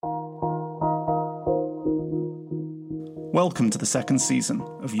Welcome to the second season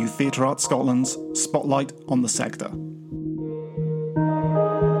of Youth Theatre Arts Scotland's Spotlight on the Sector.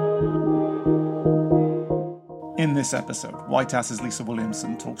 In this episode, YTAS's Lisa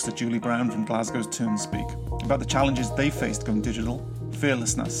Williamson talks to Julie Brown from Glasgow's TuneSpeak about the challenges they faced going digital,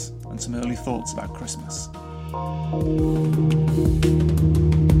 fearlessness, and some early thoughts about Christmas.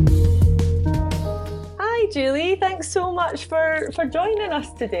 Hi Julie, thanks so much for joining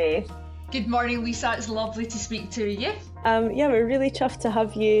us today. Good morning, Lisa. It's lovely to speak to you. We're really chuffed to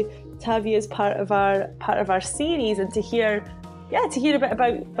have you as part of our series and to hear a bit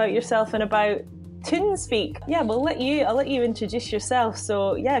about yourself and about TuneSpeak. Yeah, I'll let you introduce yourself.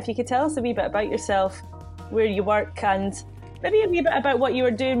 So yeah, if you could tell us a wee bit about yourself, where you work, and maybe a wee bit about what you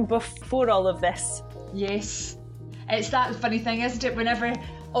were doing before all of this. Yes, it's that funny thing, isn't it?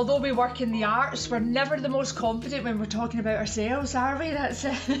 Although we work in the arts, we're never the most confident when we're talking about ourselves, are we? That's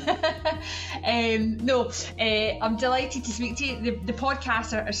it. I'm delighted to speak to you. The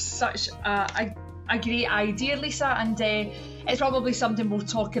podcasts are such a great idea, Lisa, and it's probably something we'll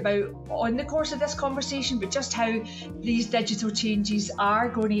talk about on the course of this conversation, but just how these digital changes are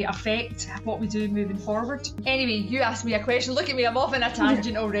going to affect what we do moving forward. Anyway, you asked me a question. Look at me, I'm off on a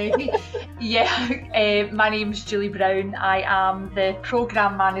tangent already. My name's Julie Brown. I am the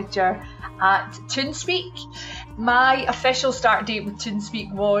Programme Manager at TuneSpeak. My official start date with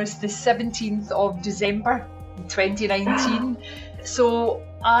TuneSpeak was the 17th of December 2019. So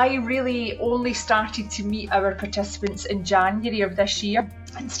I really only started to meet our participants in January of this year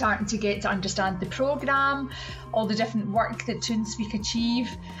and starting to get to understand the programme, all the different work that TuneSpeak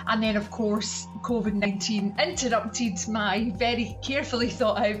achieve, and then of course COVID-19 interrupted my very carefully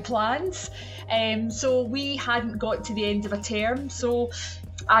thought out plans. So we hadn't got to the end of a term, so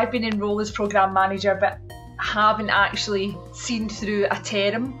I've been enrolled as programme manager but haven't actually seen through a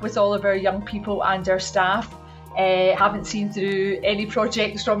term with all of our young people and our staff. Haven't seen through any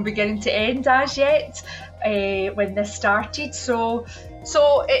projects from beginning to end as yet when this started, so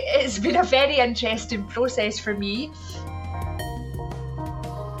it's been a very interesting process for me.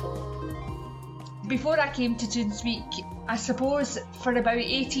 Before I came to TuneSpeak, I suppose for about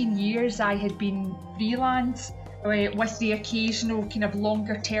 18 years I had been freelance with the occasional kind of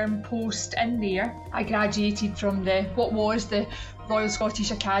longer term post in there. I graduated from the Royal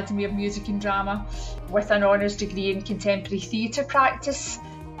Scottish Academy of Music and Drama with an honours degree in contemporary theatre practice,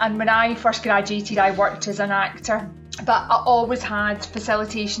 and when I first graduated I worked as an actor, but I always had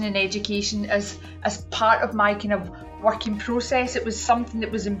facilitation and education as part of my kind of working process. It was something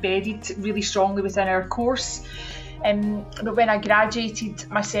that was embedded really strongly within our course. But when I graduated,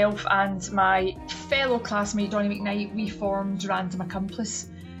 myself and my fellow classmate Donnie McKnight, we formed Random Accomplice,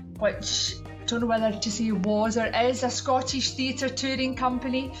 which I don't know whether to say was or is a Scottish theatre touring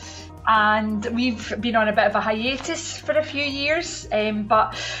company, and we've been on a bit of a hiatus for a few years,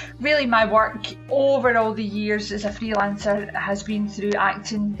 but really my work over all the years as a freelancer has been through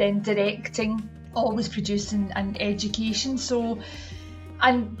acting, then directing, always producing and education.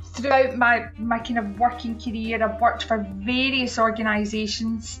 And throughout my kind of working career, I've worked for various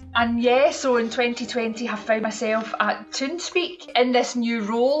organisations. And so in 2020, I found myself at TuneSpeak in this new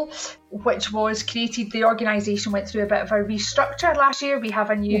role, which was created. The organisation went through a bit of a restructure last year. We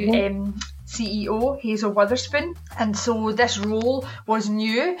have a new CEO, Hazel Witherspoon, and so this role was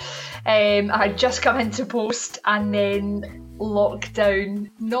new. I had just come into post, and then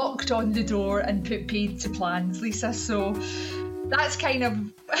lockdown knocked on the door and put paid to plans, Lisa. So that's kind of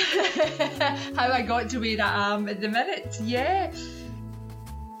how I got to where I am at the minute, yeah.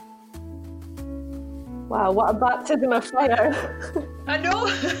 Wow, what a baptism of fire. I know,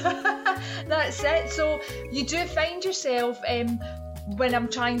 that's it. So you do find yourself, when I'm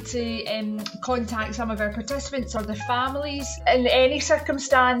trying to contact some of our participants or their families, in any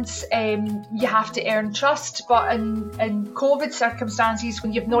circumstance, you have to earn trust, but in COVID circumstances,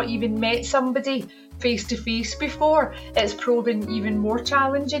 when you've not even met somebody face to face before, it's proven even more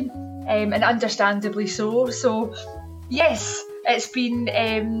challenging, and understandably so. So yes, it's been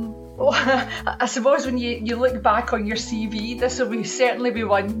I suppose when you look back on your CV, this will certainly be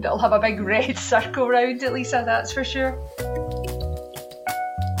one that'll have a big red circle around it, Lisa, that's for sure.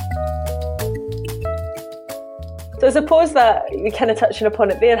 So I suppose that you're kind of touching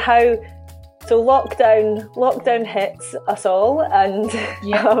upon it there, so lockdown hits us all, and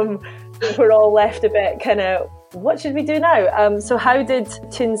we're all left a bit kind of, what should we do now? So how did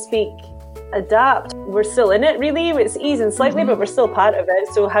TuneSpeak adapt? We're still in it, really. It's easing slightly, but we're still part of it.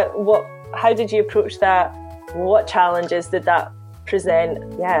 So how did you approach that? What challenges did that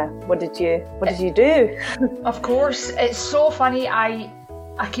present? Yeah, what did you do? Of course, it's so funny.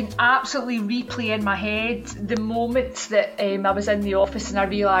 I can absolutely replay in my head the moments that I was in the office and I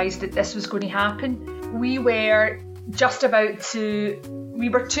realised that this was going to happen. We were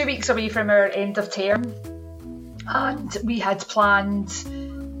 2 weeks away from our end of term, and we had planned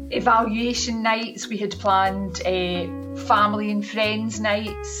evaluation nights, we had planned family and friends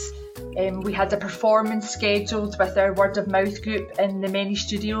nights, we had a performance scheduled with our word of mouth group in the Many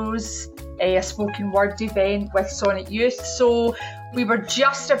Studios, a spoken word event with Sonic Youth. So we were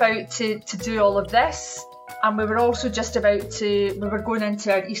just about to do all of this, and we were also we were going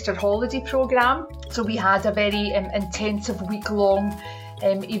into our Easter holiday programme. So we had a very intensive week-long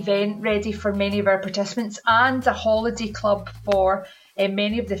event ready for many of our participants, and a holiday club for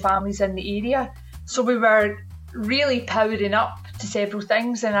many of the families in the area. So we were really powering up to several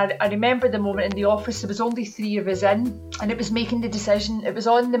things, and I remember the moment in the office. There was only 3 of us in, and it was making the decision. It was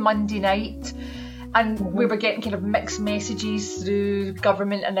on the Monday night, and we were getting kind of mixed messages through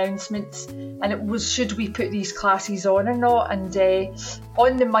government announcements, and it was, should we put these classes on or not? And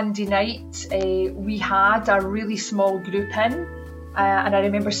on the Monday night, we had a really small group in, and I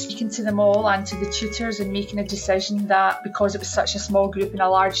remember speaking to them all and to the tutors and making a decision that because it was such a small group in a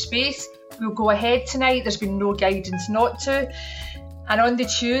large space, we'll go ahead tonight. There's been no guidance not to. And on the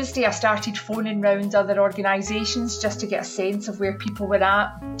Tuesday, I started phoning round other organisations just to get a sense of where people were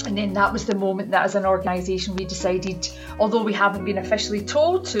at. And then that was the moment that as an organisation we decided, although we haven't been officially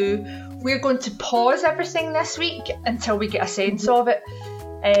told to, we're going to pause everything this week until we get a sense of it.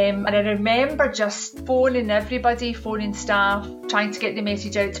 And I remember just phoning everybody, phoning staff, trying to get the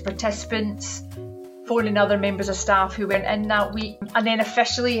message out to participants, phoning other members of staff who weren't in that week. And then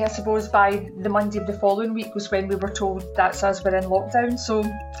officially, I suppose, by the Monday of the following week was when we were told that's us, we're in lockdown. So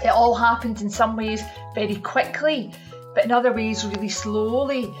it all happened in some ways very quickly, but in other ways really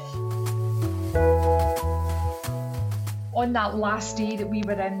slowly. On that last day that we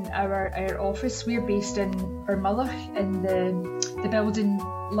were in our office, we're based in Burmulloch, in the building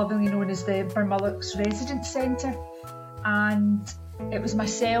lovingly known as the Burmulloch's Residence Centre. And it was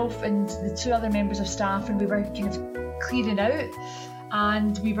myself and the 2 other members of staff, and we were kind of clearing out,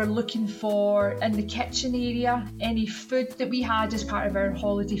 and we were looking for, in the kitchen area, any food that we had as part of our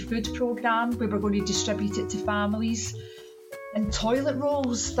holiday food programme. We were going to distribute it to families. And toilet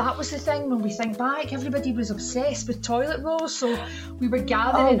rolls, that was the thing. When we think back, everybody was obsessed with toilet rolls, so we were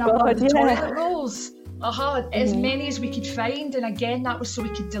gathering up all the toilet rolls. As many as we could find, and again that was so we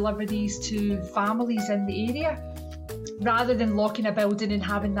could deliver these to families in the area, rather than locking a building and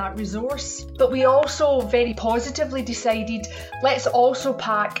having that resource. But we also very positively decided, let's also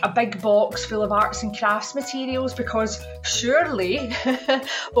pack a big box full of arts and crafts materials, because surely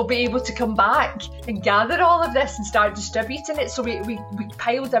we'll be able to come back and gather all of this and start distributing it. So we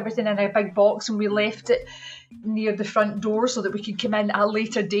piled everything in a big box, and we left it near the front door so that we could come in at a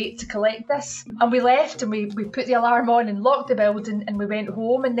later date to collect this. And we left, and we put the alarm on and locked the building, and we went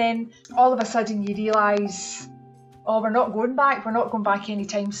home. And then all of a sudden you realise, we're not going back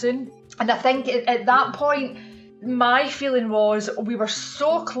anytime soon. And I think at that point, my feeling was we were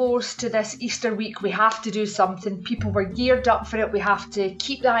so close to this Easter week, we have to do something. People were geared up for it, we have to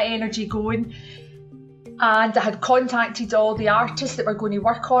keep that energy going. And I had contacted all the artists that were going to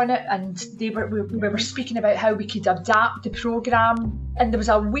work on it, and we were speaking about how we could adapt the programme. And there was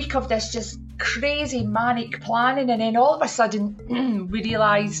a week of this just crazy manic planning, and then all of a sudden we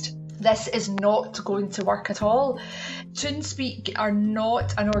realised this is not going to work at all. ToonSpeak are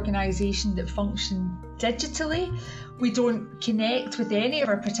not an organisation that function digitally. We don't connect with any of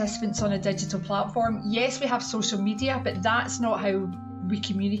our participants on a digital platform. Yes, we have social media, but that's not how we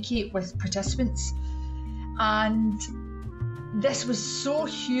communicate with participants. And this was so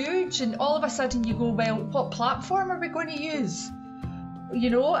huge, and all of a sudden you go, well, what platform are we going to use? You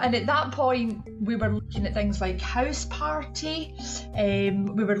know, and at that point we were looking at things like House Party,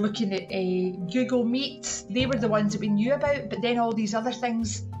 we were looking at Google Meet. They were the ones that we knew about, but then all these other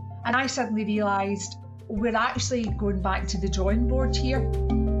things, and I suddenly realised we're actually going back to the drawing board here.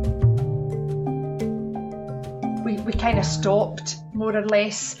 We kind of stopped, more or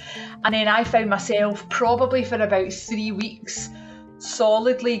less, and then I found myself probably for about 3 weeks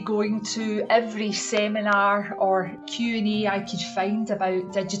solidly going to every seminar or Q&A I could find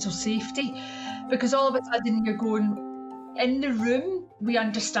about digital safety, because all of a sudden you're going, in the room we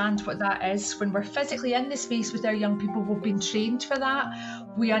understand what that is. When we're physically in the space with our young people, we've been trained for that.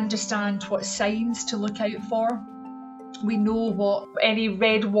 We understand what signs to look out for. We know what any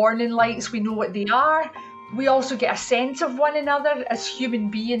red warning lights, we know what they are. We also get a sense of one another as human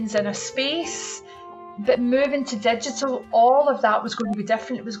beings in a space. But moving to digital, all of that was going to be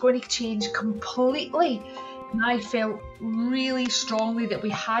different. It was going to change completely. And I felt really strongly that we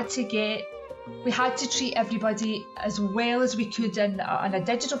had to treat everybody as well as we could on a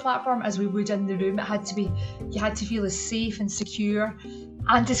digital platform as we would in the room. You had to feel as safe and secure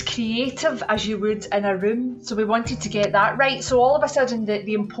and as creative as you would in a room. So we wanted to get that right. So all of a sudden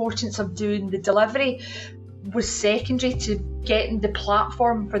the importance of doing the delivery was secondary to getting the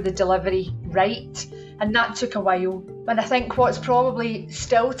platform for the delivery right. And that took a while. And I think what's probably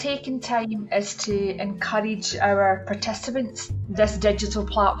still taking time is to encourage our participants. This digital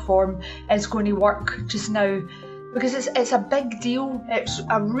platform is going to work just now because it's a big deal. It's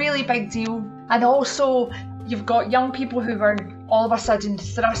a really big deal. And also you've got young people who are all of a sudden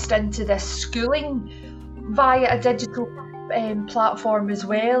thrust into this schooling via a digital platform as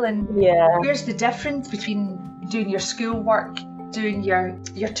well. And where's the difference between doing your schoolwork, doing your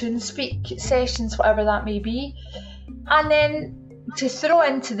TuneSpeak sessions, whatever that may be? And then to throw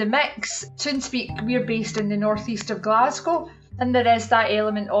into the mix, TuneSpeak, we're based in the northeast of Glasgow, and there is that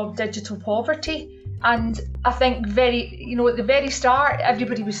element of digital poverty. And I think at the very start,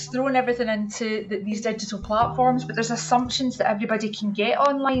 everybody was throwing everything into these digital platforms, but there's assumptions that everybody can get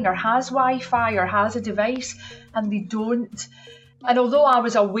online or has Wi-Fi or has a device, and they don't. And although I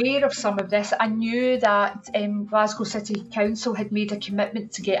was aware of some of this, I knew that Glasgow City Council had made a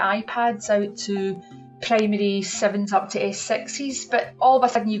commitment to get iPads out to primary 7s up to S6s, but all of a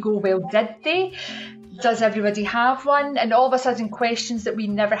sudden you go, well, did they? Does everybody have one? And all of a sudden questions that we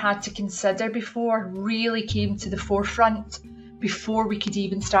never had to consider before really came to the forefront before we could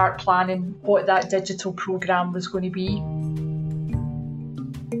even start planning what that digital programme was going to be.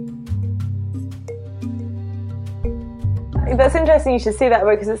 That's interesting you should say that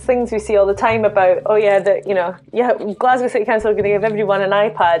about, because it's things we see all the time about, Glasgow City Council are going to give everyone an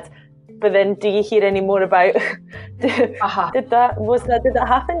iPad, but then do you hear any more about did that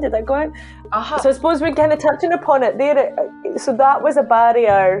happen? Did that go out? So I suppose we're kind of touching upon it there. So that was a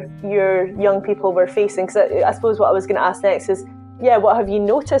barrier your young people were facing, because I suppose what I was going to ask next is, what have you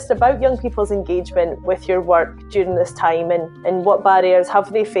noticed about young people's engagement with your work during this time, and what barriers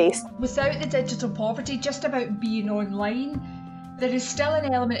have they faced? Without the digital poverty, just about being online, there is still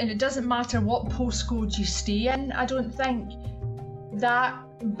an element, and it doesn't matter what postcode you stay in, I don't think, that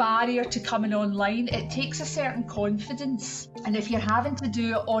barrier to coming online, it takes a certain confidence. And if you're having to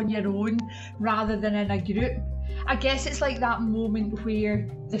do it on your own rather than in a group, I guess it's like that moment where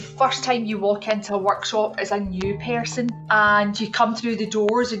the first time you walk into a workshop as a new person and you come through the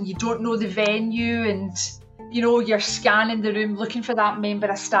doors and you don't know the venue, and you're scanning the room looking for that member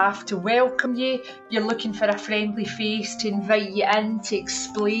of staff to welcome you, you're looking for a friendly face to invite you in, to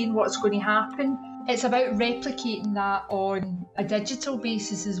explain what's going to happen. It's about replicating that on a digital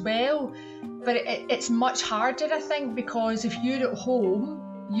basis as well, but it's much harder, I think, because if you're at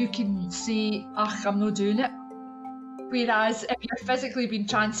home you can say, I'm not doing it. Whereas if you're physically being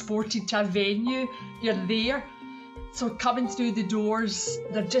transported to a venue, you're there. So coming through the doors,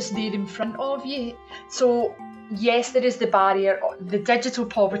 they're just there in front of you. So yes, there is the barrier. The digital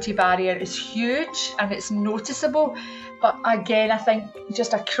poverty barrier is huge and it's noticeable. But again, I think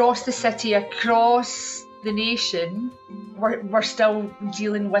just across the city, across the nation, we're still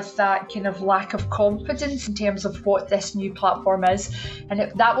dealing with that kind of lack of confidence in terms of what this new platform is.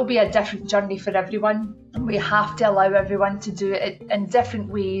 And that will be a different journey for everyone. We have to allow everyone to do it in different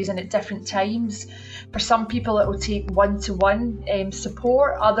ways and at different times. For some people, it will take one-to-one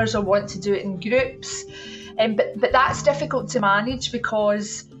support. Others will want to do it in groups. But that's difficult to manage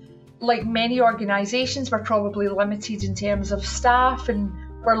because, like many organisations, we're probably limited in terms of staff, and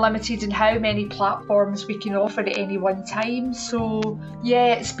we're limited in how many platforms we can offer at any one time. So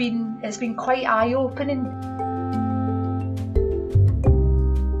yeah, it's been quite eye-opening.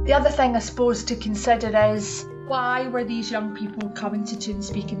 The other thing I suppose to consider is, why were these young people coming to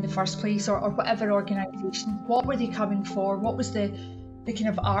TuneSpeak in the first place, or whatever organisation? What were they coming for? What was the kind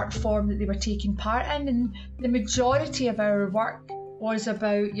of art form that they were taking part in? And the majority of our work was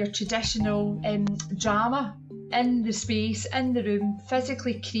about your traditional drama in the space, in the room,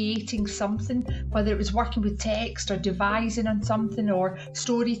 physically creating something, whether it was working with text or devising on something or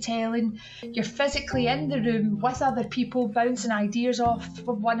storytelling. You're physically in the room with other people, bouncing ideas off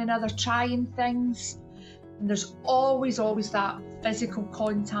of one another, trying things. And there's always that physical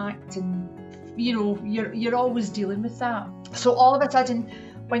contact, and you're always dealing with that. So all of a sudden,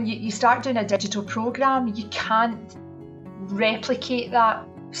 when you start doing a digital programme, you can't replicate that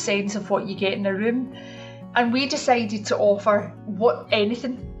sense of what you get in a room. And we decided to offer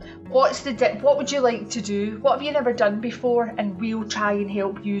anything. What would you like to do? What have you never done before? And we'll try and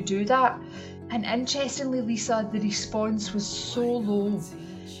help you do that. And interestingly, Lisa, the response was so low.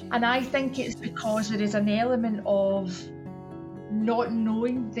 And I think it's because there is an element of not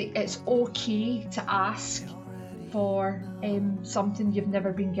knowing that it's okay to ask for something you've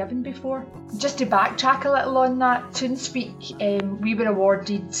never been given before. Just to backtrack a little on that, ToonSpeak, we were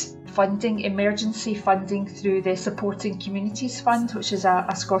awarded funding, emergency funding, through the Supporting Communities Fund, which is a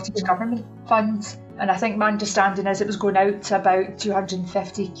Scottish Government fund. And I think my understanding is it was going out to about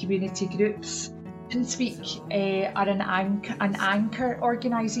 250 community groups. ToonSpeak are an anchor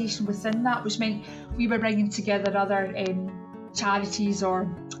organisation within that, which meant we were bringing together other charities or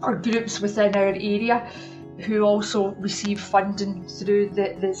groups within our area who also receive funding through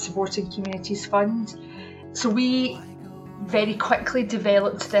the Supporting Communities Fund. So we very quickly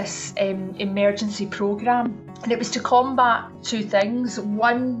developed this emergency programme, and it was to combat two things.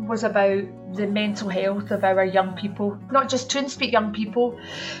 One was about the mental health of our young people, not just ToonSpeak young people,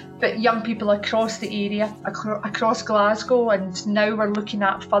 but young people across the area, across Glasgow, and now we're looking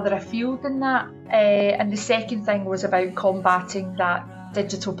at further afield than that. And the second thing was about combating that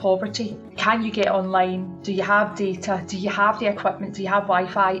digital poverty. Can you get online? Do you have data? Do you have the equipment? Do you have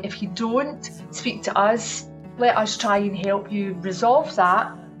Wi-Fi? If you don't, speak to us. Let us try and help you resolve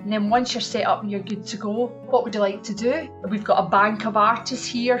that. And then once you're set up and you're good to go, what would you like to do? We've got a bank of artists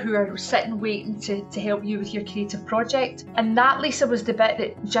here who are sitting waiting to help you with your creative project. And that, Lisa, was the bit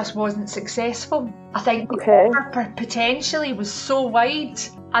that just wasn't successful. I think the offer potentially was so wide,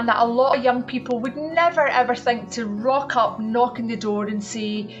 and that a lot of young people would never ever think to rock up, knock on the door and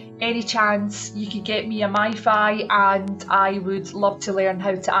say, any chance you could get me a MiFi and I would love to learn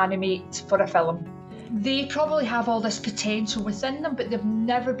how to animate for a film. They probably have all this potential within them, but they've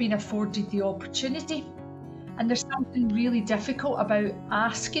never been afforded the opportunity. And there's something really difficult about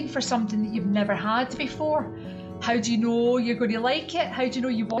asking for something that you've never had before. How do you know you're going to like it? How do you know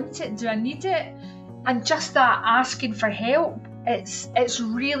you want it? Do I need it? And just that asking for help, it's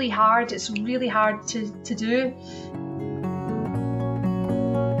really hard. It's really hard to do.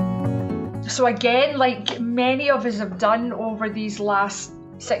 So again, like many of us have done over these last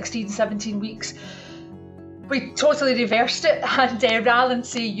 16, 17 weeks, we totally reversed it, and rather than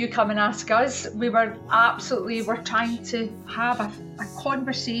say you come and ask us, we're trying to have a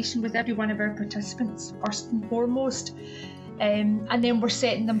conversation with every one of our participants first and foremost, and then we're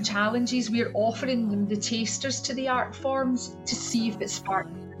setting them challenges. We're offering them the tasters to the art forms to see if it sparks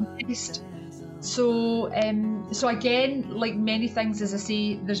interest. So again, like many things, as I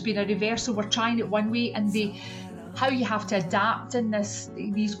say, there's been a reversal. We're trying it one way, and how you have to adapt in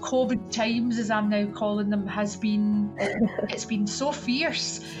these COVID times, as I'm now calling them, has been it's been so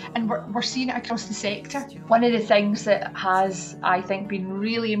fierce, and we're seeing it across the sector. One of the things that has, I think, been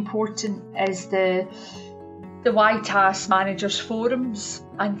really important is the YTAS Managers Forums,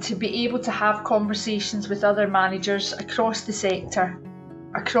 and to be able to have conversations with other managers across the sector,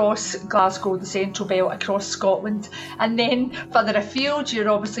 across Glasgow, the Central Belt, across Scotland, and then further afield, you're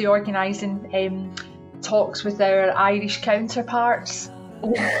obviously organising talks with our Irish counterparts.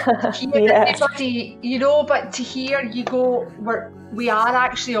 Everybody, but to hear you go, we are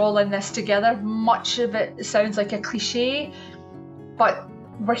actually all in this together. Much of it sounds like a cliche, but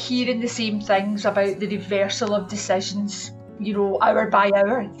we're hearing the same things about the reversal of decisions, hour by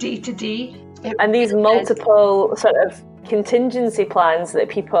hour, day to day. And these multiple sort of contingency plans that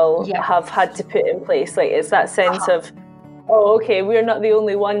people have had to put in place, like it's that sense of, oh, okay, we're not the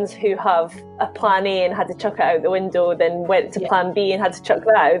only ones who have a plan A and had to chuck it out the window, then went to plan B and had to chuck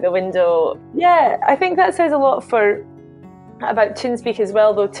that out the window. Yeah, I think that says a lot about ToonSpeak as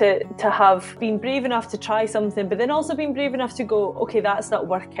well, though, to have been brave enough to try something, but then also been brave enough to go, okay, that's not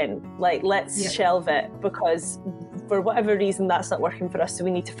working. Like, let's shelve it, because for whatever reason, that's not working for us, so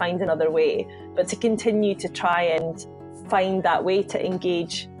we need to find another way. But to continue to try and find that way to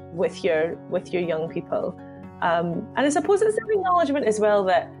engage with your young people. And I suppose it's an acknowledgement as well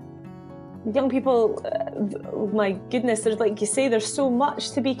that young people, my goodness, there's, like you say, there's so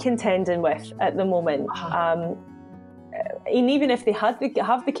much to be contending with at the moment. And even if they have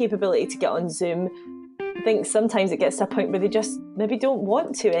the capability to get on Zoom, I think sometimes it gets to a point where they just maybe don't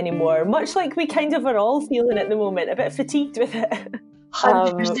want to anymore, much like we kind of are all feeling at the moment, a bit fatigued with it.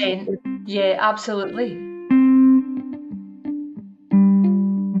 100%. Yeah, absolutely.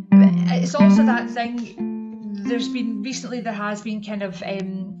 It's also that thing. There has been kind of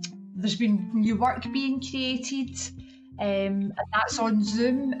there's been new work being created, and that's on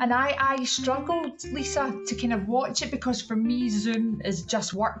Zoom, and I struggled, Lisa, to kind of watch it, because for me Zoom is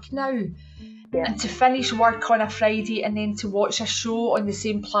just work now. And to finish work on a Friday and then to watch a show on the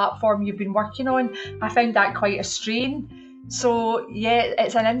same platform you've been working on, I found that quite a strain. So yeah,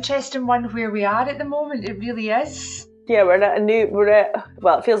 it's an interesting one where we are at the moment. It really is. Yeah,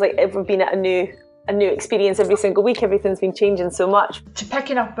 it feels like we've been at a new experience every single week. Everything's been changing so much. To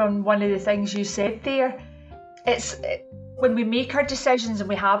picking up on one of the things you said there, when we make our decisions and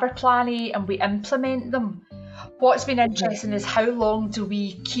we have our plan A and we implement them, what's been interesting is how long do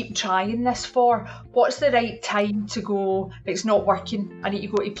we keep trying this for? What's the right time to go, it's not working, I need to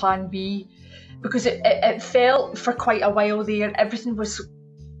go to plan B? Because it felt for quite a while there, everything was,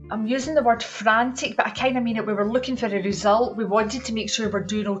 I'm using the word frantic, but I kind of mean it. We were looking for a result. We wanted to make sure we're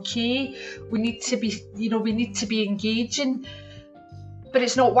doing okay. We need to be engaging, but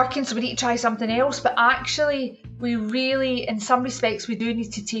it's not working, so we need to try something else. But actually, we really, in some respects, we do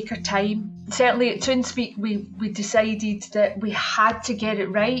need to take our time. Certainly at ToonSpeak, we decided that we had to get it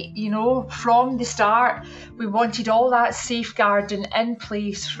right, from the start. We wanted all that safeguarding in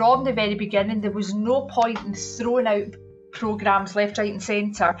place from the very beginning. There was no point in throwing out programmes left, right and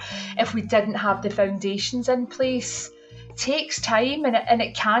centre if we didn't have the foundations in place. It takes time and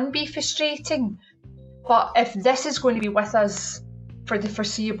it can be frustrating, but if this is going to be with us for the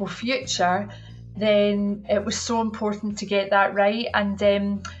foreseeable future, then it was so important to get that right. And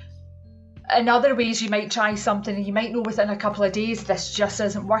in other ways, you might try something and you might know within a couple of days this just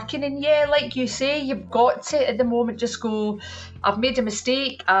isn't working, and yeah, like you say, you've got to at the moment just go, I've made a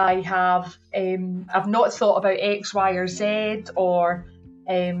mistake, I've not thought about X, Y or Z, or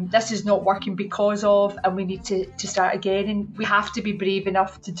this is not working because of, and we need to start again. And we have to be brave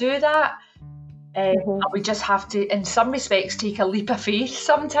enough to do that. And we just have to, in some respects, take a leap of faith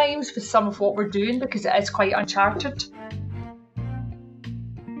sometimes with some of what we're doing, because it is quite uncharted.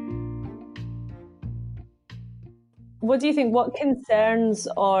 What do you think, what concerns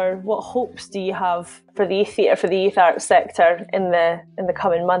or what hopes do you have for the youth theatre, for the youth arts sector in the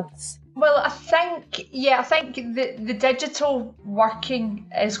coming months? Well, I think the digital working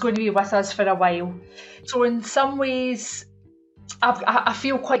is going to be with us for a while. So in some ways, I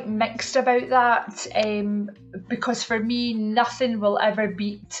feel quite mixed about that, because for me, nothing will ever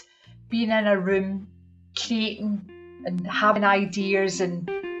beat being in a room, creating and having ideas and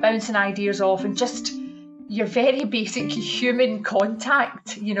bouncing ideas off, and just your very basic human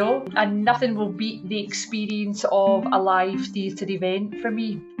contact, and nothing will beat the experience of a live theatre event for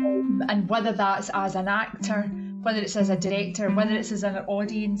me. And whether that's as an actor, whether it's as a director, whether it's as an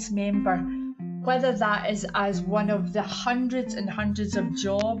audience member, whether that is as one of the hundreds and hundreds of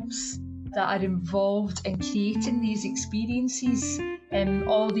jobs that are involved in creating these experiences,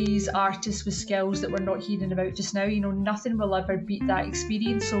 all these artists with skills that we're not hearing about just now, nothing will ever beat that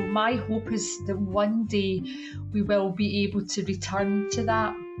experience. So my hope is that one day we will be able to return to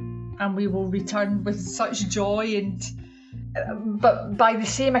that, and we will return with such joy. But by the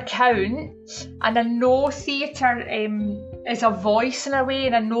same account, and I know theatre is a voice in a way,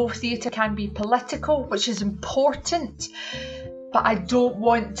 and I know theatre can be political, which is important, but I don't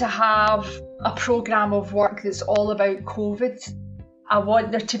want to have a programme of work that's all about COVID. I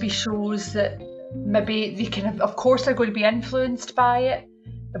want there to be shows that maybe they can, of course they're going to be influenced by it.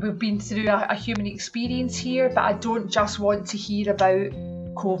 We've been through a human experience here, but I don't just want to hear about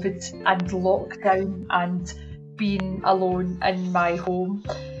COVID and lockdown and being alone in my home.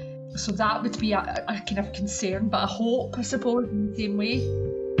 So that would be a kind of concern, but a hope, I suppose, in the same way.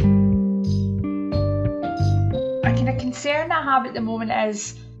 A kind of concern I have at the moment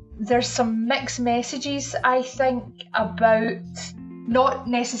is there's some mixed messages, I think, about not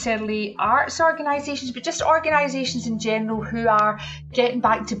necessarily arts organisations, but just organisations in general who are getting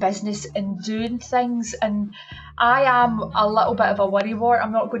back to business and doing things. And I am a little bit of a worrywart,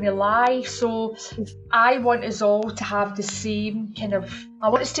 I'm not going to lie. So I want us all to have the same I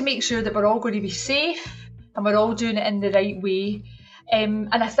want us to make sure that we're all going to be safe and we're all doing it in the right way. And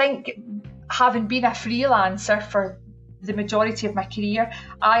I think, having been a freelancer for the majority of my career,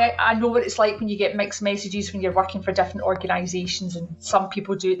 I know what it's like when you get mixed messages when you're working for different organisations, and some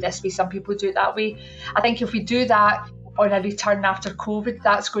people do it this way, some people do it that way. I think if we do that on a return after COVID,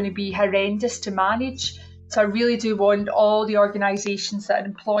 that's going to be horrendous to manage. So I really do want all the organisations that are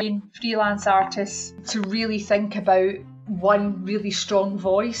employing freelance artists to really think about one really strong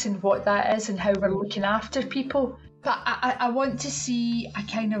voice and what that is and how we're looking after people. But I want to see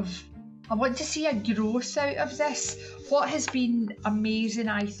I want to see a growth out of this. What has been amazing,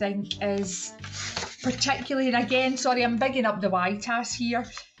 I think, is particularly, and again, sorry, I'm bigging up the YTAS here.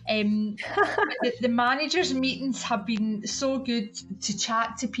 The managers' meetings have been so good to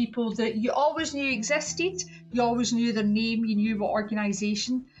chat to people that you always knew existed. You always knew their name, you knew what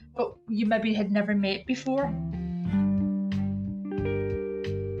organisation, but you maybe had never met before.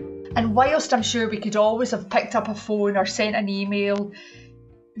 And whilst I'm sure we could always have picked up a phone or sent an email,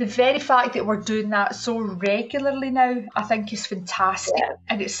 the very fact that we're doing that so regularly now, I think is fantastic. Yeah.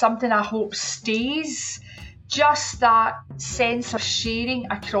 And it's something I hope stays. Just that sense of sharing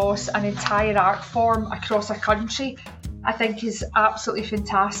across an entire art form, across a country, I think is absolutely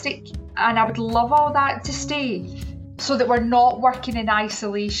fantastic. And I would love all that to stay, so that we're not working in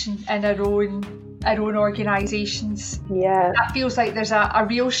isolation in our own organisations. Yeah. That feels like there's a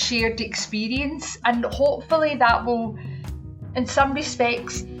real shared experience, and hopefully that will, in some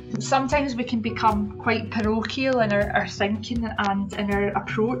respects, sometimes we can become quite parochial in our thinking and in our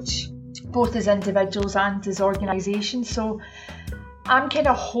approach, both as individuals and as organisations. So I'm kind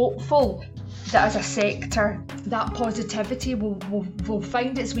of hopeful that as a sector, that positivity will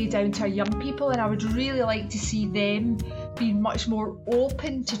find its way down to our young people, and I would really like to see them being much more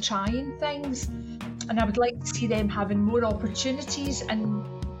open to trying things, and I would like to see them having more opportunities and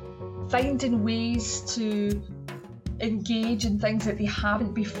finding ways to engage in things that they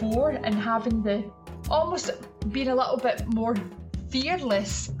haven't before, and having almost being a little bit more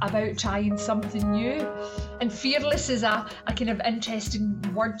fearless about trying something new. And fearless is a kind of interesting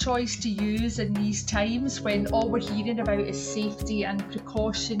word choice to use in these times when all we're hearing about is safety and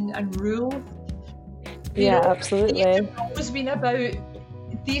precaution and rule. Absolutely.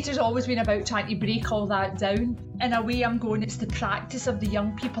 Theatre's always been about trying to break all that down. In a way, I'm going, it's the practice of the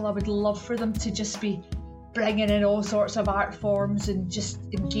young people. I would love for them to just be bringing in all sorts of art forms and just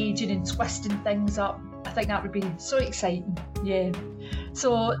engaging and twisting things up. I think that would be so exciting. Yeah.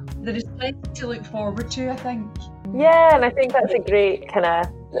 So there is plenty to look forward to, I think. Yeah, and I think that's a great kind of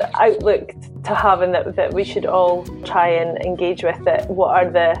outlook to have, and that we should all try and engage with it. What are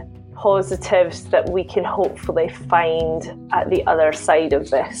the positives that we can hopefully find at the other side of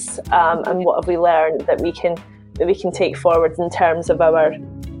this, and what have we learned that we can take forward in terms of our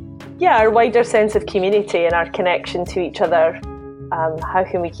wider sense of community and our connection to each other. How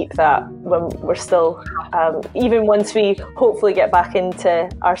can we keep that when we're still, even once we hopefully get back into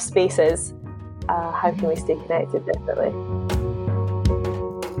our spaces, how can we stay connected differently?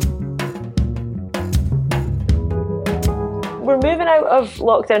 We're moving out of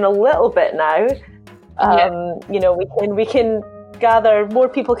lockdown a little bit now. You know, we can gather, more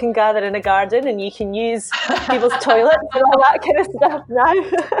people can gather in a garden, and you can use people's toilets and all that kind of stuff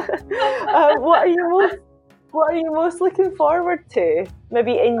now. What are you most looking forward to,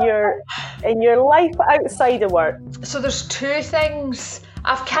 maybe in your life outside of work? So there's two things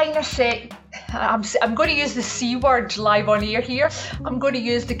I've kind of set. I'm going to use the C word live on air here. I'm going to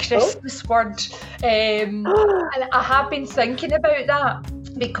use the Christmas word, and I have been thinking about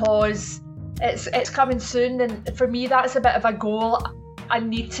that because it's coming soon, and for me that's a bit of a goal I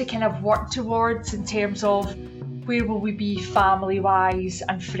need to kind of work towards in terms of where will we be family-wise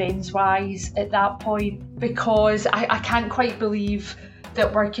and friends-wise at that point, because I can't quite believe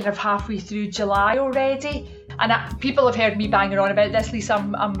that we're kind of halfway through July already. And people have heard me banging on about this, Lisa.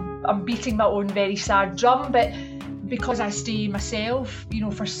 I'm beating my own very sad drum, but because I stay myself, you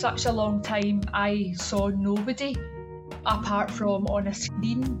know, for such a long time, I saw nobody apart from on a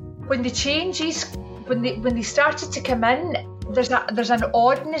screen. When the changes, when they started to come in, there's an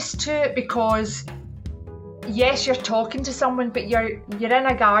oddness to it, because yes, you're talking to someone, but you're in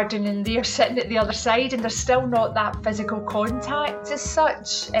a garden and they're sitting at the other side, and there's still not that physical contact as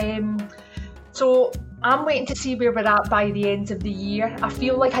such. So I'm waiting to see where we're at by the end of the year. I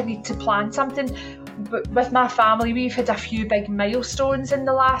feel like I need to plan something. But with my family, we've had a few big milestones in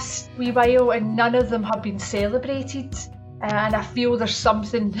the last wee while, and none of them have been celebrated. And I feel there's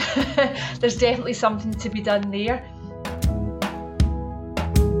something, there's definitely something to be done there.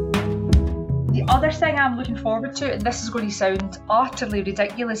 The other thing I'm looking forward to, and this is going to sound utterly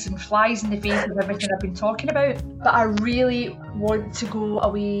ridiculous and flies in the face of everything I've been talking about, but I really want to go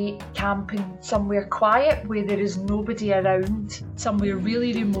away camping somewhere quiet where there is nobody around, somewhere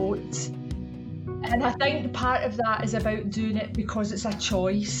really remote. And I think part of that is about doing it because it's a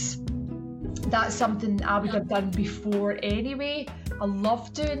choice. That's something I would have done before anyway. I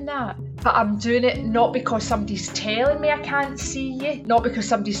love doing that. But I'm doing it not because somebody's telling me I can't see you, not because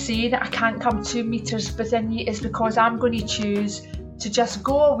somebody's saying I can't come 2 meters within you. It's because I'm going to choose to just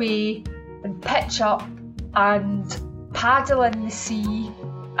go away and pitch up and paddle in the sea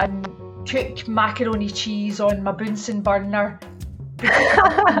and cook macaroni cheese on my Bunsen burner.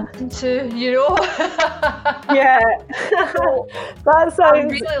 To, you know. Yeah. That sounds. I'm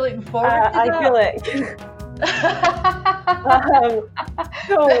really looking forward to that. I feel it.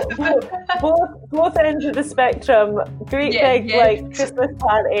 So both ends of the spectrum, great big like Christmas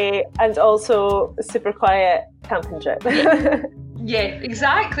party, and also super quiet camping trip. Yeah,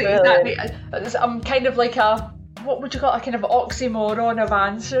 exactly. I'm kind of like what would you call a kind of oxymoron of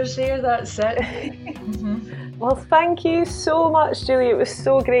answers there? That's it. Mm-hmm. Well, thank you so much, Julie. It was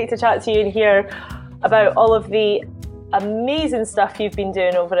so great to chat to you and hear about all of the amazing stuff you guys have been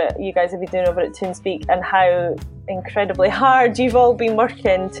doing over at ToonSpeak, and how incredibly hard you've all been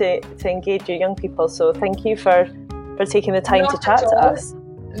working to engage your young people. So thank you for taking the time to chat to us.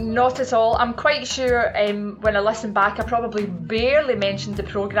 Not at all. I'm quite sure when I listen back, I probably barely mentioned the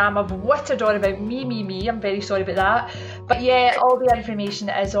programme. I've whittled on about me. I'm very sorry about that. But yeah, all the information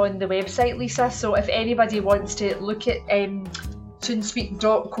is on the website, Lisa. So if anybody wants to look at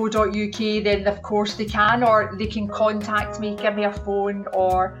toonspeak.co.uk, then of course they can, or they can contact me, give me a phone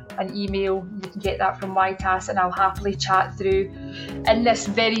or an email. You can get that from YTAS, and I'll happily chat through in the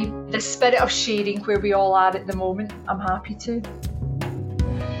spirit of sharing where we all are at the moment. I'm happy to.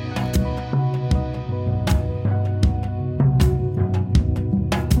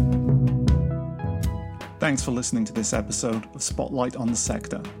 Thanks for listening to this episode of Spotlight on the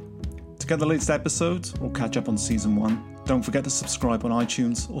Sector. To get the latest episodes or catch up on Season 1, don't forget to subscribe on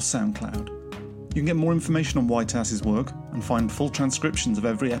iTunes or SoundCloud. You can get more information on YTAS's work and find full transcriptions of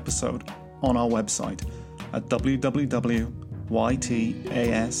every episode on our website at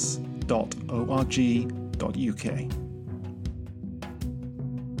www.ytas.org.uk.